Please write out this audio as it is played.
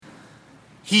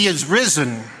He is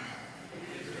risen.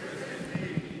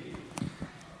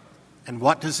 And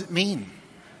what does it mean?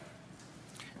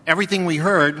 Everything we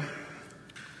heard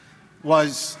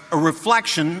was a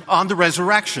reflection on the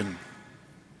resurrection.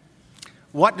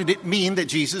 What did it mean that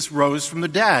Jesus rose from the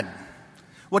dead?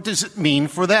 What does it mean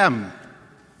for them?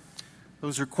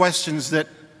 Those are questions that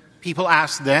people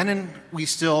asked then and we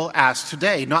still ask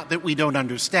today. Not that we don't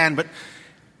understand, but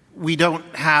we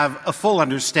don't have a full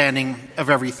understanding of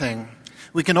everything.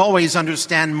 We can always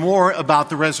understand more about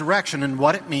the resurrection and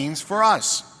what it means for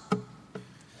us.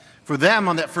 For them,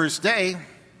 on that first day,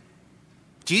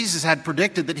 Jesus had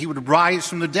predicted that he would rise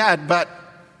from the dead, but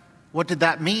what did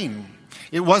that mean?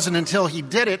 It wasn't until he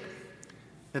did it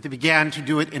that they began to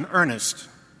do it in earnest.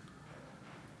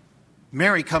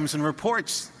 Mary comes and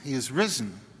reports he is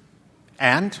risen,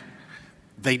 and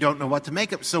they don't know what to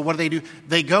make of it. So what do?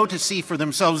 They go to see for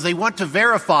themselves. They want to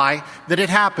verify that it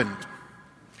happened.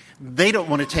 They don't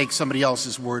want to take somebody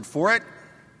else's word for it,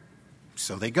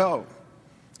 so they go.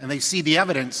 And they see the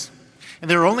evidence, and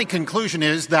their only conclusion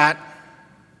is that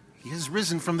he has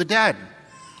risen from the dead,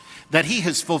 that he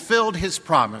has fulfilled his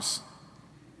promise.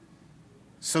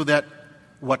 So that,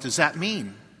 what does that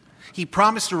mean? He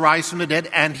promised to rise from the dead,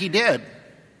 and he did.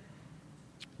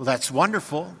 Well, that's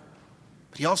wonderful.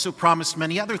 But he also promised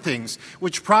many other things,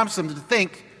 which prompts them to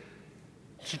think,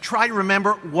 to try to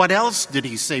remember, what else did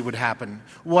he say would happen?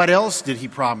 What else did he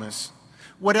promise?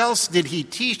 What else did he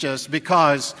teach us?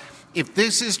 Because if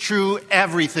this is true,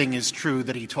 everything is true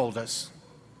that he told us.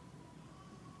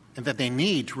 And that they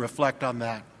need to reflect on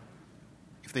that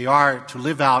if they are to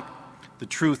live out the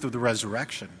truth of the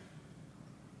resurrection.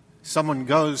 Someone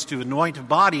goes to anoint a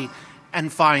body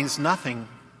and finds nothing.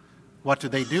 What do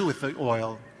they do with the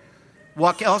oil?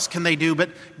 What else can they do but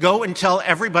go and tell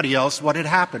everybody else what had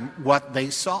happened, what they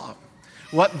saw,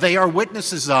 what they are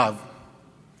witnesses of,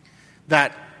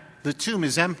 that the tomb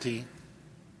is empty.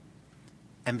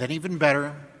 And then even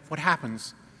better, what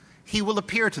happens? He will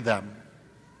appear to them.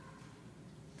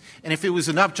 And if it was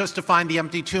enough just to find the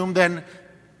empty tomb, then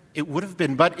it would have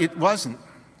been, but it wasn't.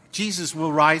 Jesus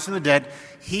will rise from the dead.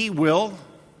 He will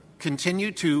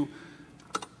continue to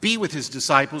be with his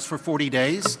disciples for 40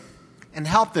 days and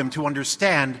help them to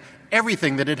understand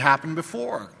everything that had happened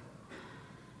before.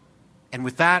 And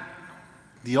with that,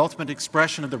 the ultimate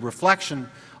expression of the reflection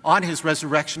on his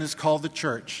resurrection is called the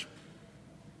church,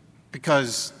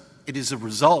 because it is a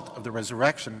result of the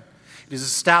resurrection. It is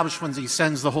established when he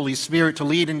sends the Holy Spirit to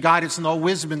lead and guide us in all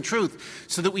wisdom and truth,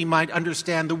 so that we might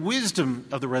understand the wisdom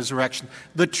of the resurrection,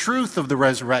 the truth of the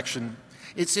resurrection,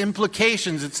 its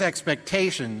implications, its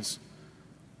expectations.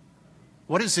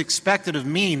 What is expected of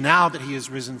me now that he has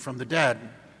risen from the dead?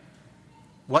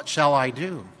 What shall I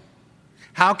do?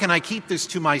 How can I keep this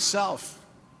to myself?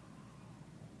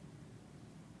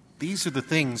 These are the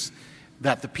things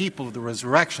that the people of the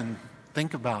resurrection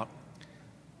think about,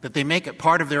 that they make it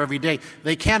part of their everyday.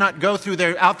 They cannot go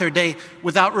through out their day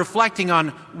without reflecting on,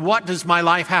 what does my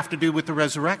life have to do with the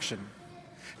resurrection?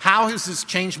 How has this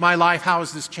changed my life? How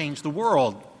has this changed the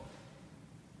world?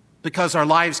 Because our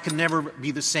lives can never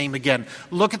be the same again.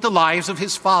 Look at the lives of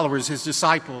his followers, his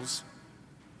disciples.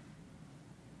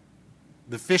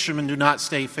 The fishermen do not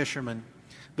stay fishermen.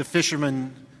 The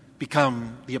fishermen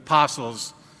become the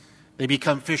apostles. They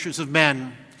become fishers of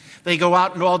men. They go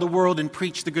out into all the world and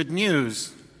preach the good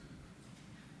news.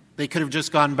 They could have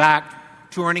just gone back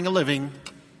to earning a living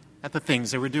at the things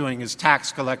they were doing as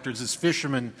tax collectors, as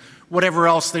fishermen, whatever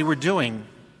else they were doing.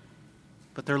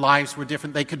 But their lives were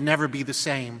different. They could never be the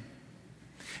same.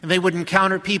 And they would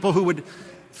encounter people who would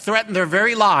threaten their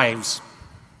very lives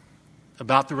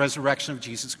about the resurrection of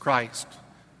Jesus Christ.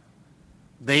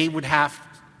 They would have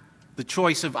the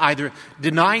choice of either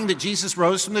denying that Jesus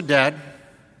rose from the dead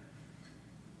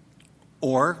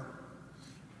or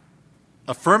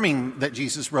affirming that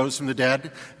Jesus rose from the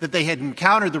dead, that they had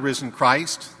encountered the risen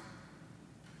Christ.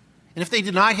 And if they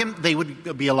denied him, they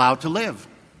would be allowed to live.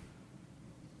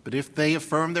 But if they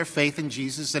affirmed their faith in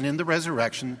Jesus and in the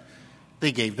resurrection,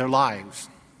 they gave their lives.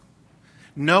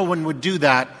 No one would do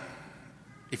that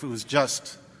if it was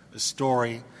just a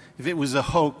story, if it was a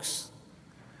hoax.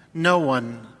 No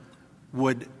one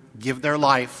would give their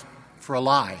life for a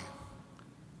lie.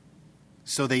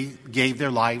 So they gave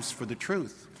their lives for the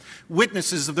truth.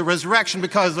 Witnesses of the resurrection,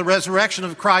 because the resurrection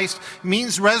of Christ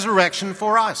means resurrection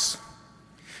for us.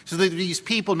 So that these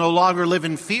people no longer live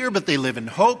in fear, but they live in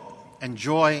hope and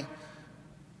joy,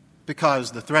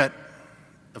 because the threat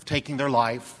of taking their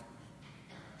life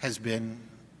has been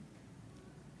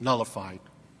nullified.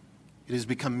 It has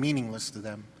become meaningless to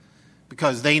them,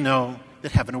 because they know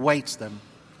that heaven awaits them.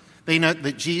 They know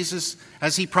that Jesus,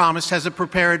 as he promised, has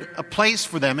prepared a place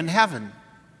for them in heaven,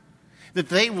 that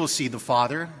they will see the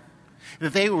Father,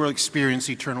 that they will experience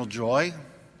eternal joy,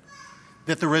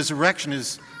 that the resurrection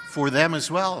is for them as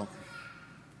well,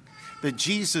 that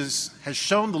Jesus has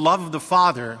shown the love of the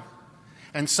Father,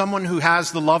 and someone who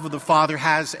has the love of the Father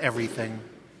has everything.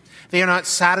 They are not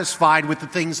satisfied with the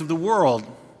things of the world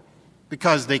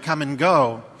because they come and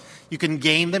go. You can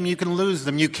gain them, you can lose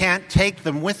them. You can't take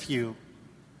them with you.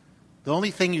 The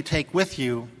only thing you take with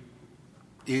you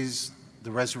is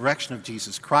the resurrection of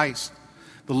Jesus Christ,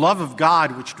 the love of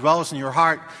God which dwells in your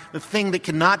heart, the thing that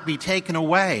cannot be taken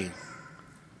away.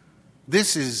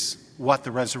 This is what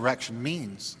the resurrection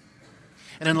means.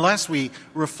 And unless we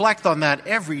reflect on that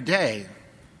every day,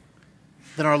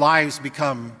 then our lives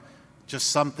become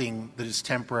just something that is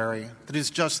temporary, that is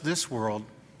just this world,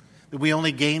 that we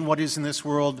only gain what is in this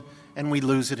world and we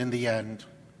lose it in the end.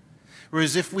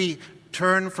 Whereas if we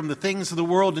turn from the things of the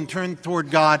world and turn toward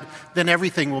God, then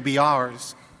everything will be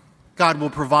ours. God will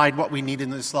provide what we need in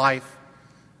this life,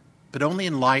 but only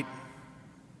in light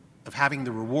of having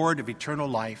the reward of eternal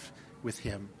life with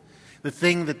him. The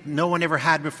thing that no one ever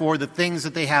had before, the things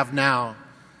that they have now,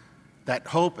 that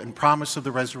hope and promise of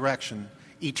the resurrection,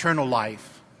 eternal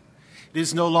life. It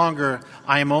is no longer,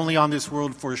 I am only on this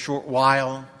world for a short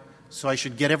while, so I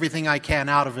should get everything I can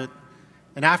out of it,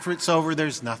 and after it's over,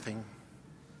 there's nothing.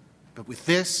 But with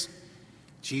this,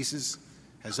 Jesus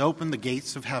has opened the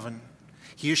gates of heaven.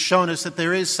 He has shown us that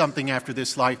there is something after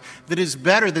this life that is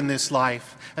better than this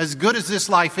life. As good as this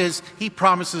life is, he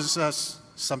promises us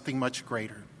something much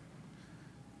greater.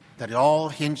 That it all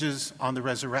hinges on the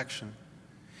resurrection.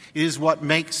 It is what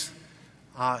makes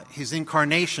his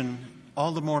incarnation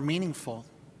all the more meaningful.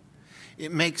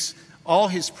 It makes all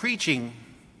his preaching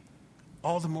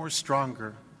all the more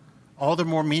stronger, all the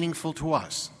more meaningful to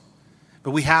us.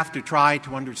 But we have to try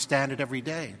to understand it every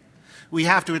day. We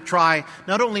have to try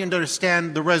not only to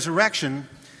understand the resurrection,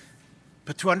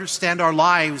 but to understand our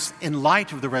lives in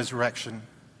light of the resurrection.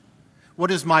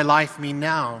 What does my life mean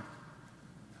now?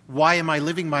 Why am I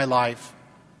living my life?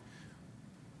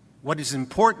 What is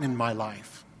important in my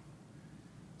life?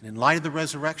 And in light of the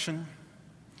resurrection,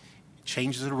 it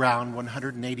changes it around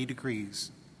 180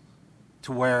 degrees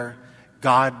to where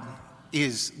God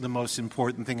is the most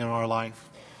important thing in our life.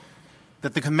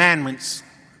 That the commandments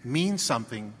mean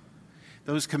something.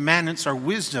 Those commandments are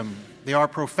wisdom. They are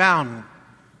profound.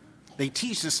 They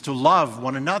teach us to love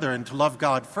one another and to love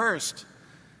God first,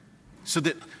 so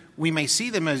that we may see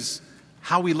them as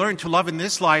how we learn to love in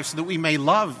this life, so that we may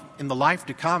love in the life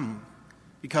to come,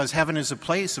 because heaven is a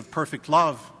place of perfect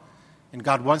love, and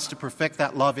God wants to perfect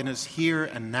that love in us here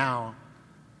and now.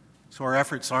 So our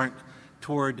efforts aren't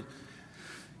toward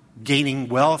gaining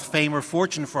wealth, fame, or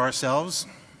fortune for ourselves,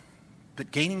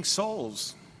 but gaining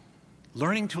souls,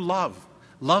 learning to love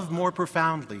more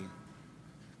profoundly,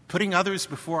 putting others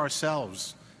before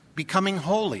ourselves, becoming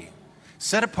holy,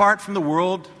 set apart from the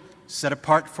world, set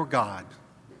apart for God.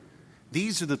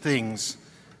 These are the things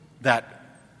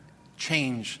that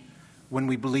change when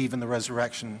we believe in the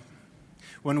resurrection.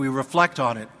 When we reflect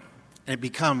on it, and it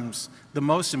becomes the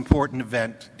most important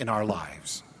event in our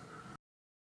lives.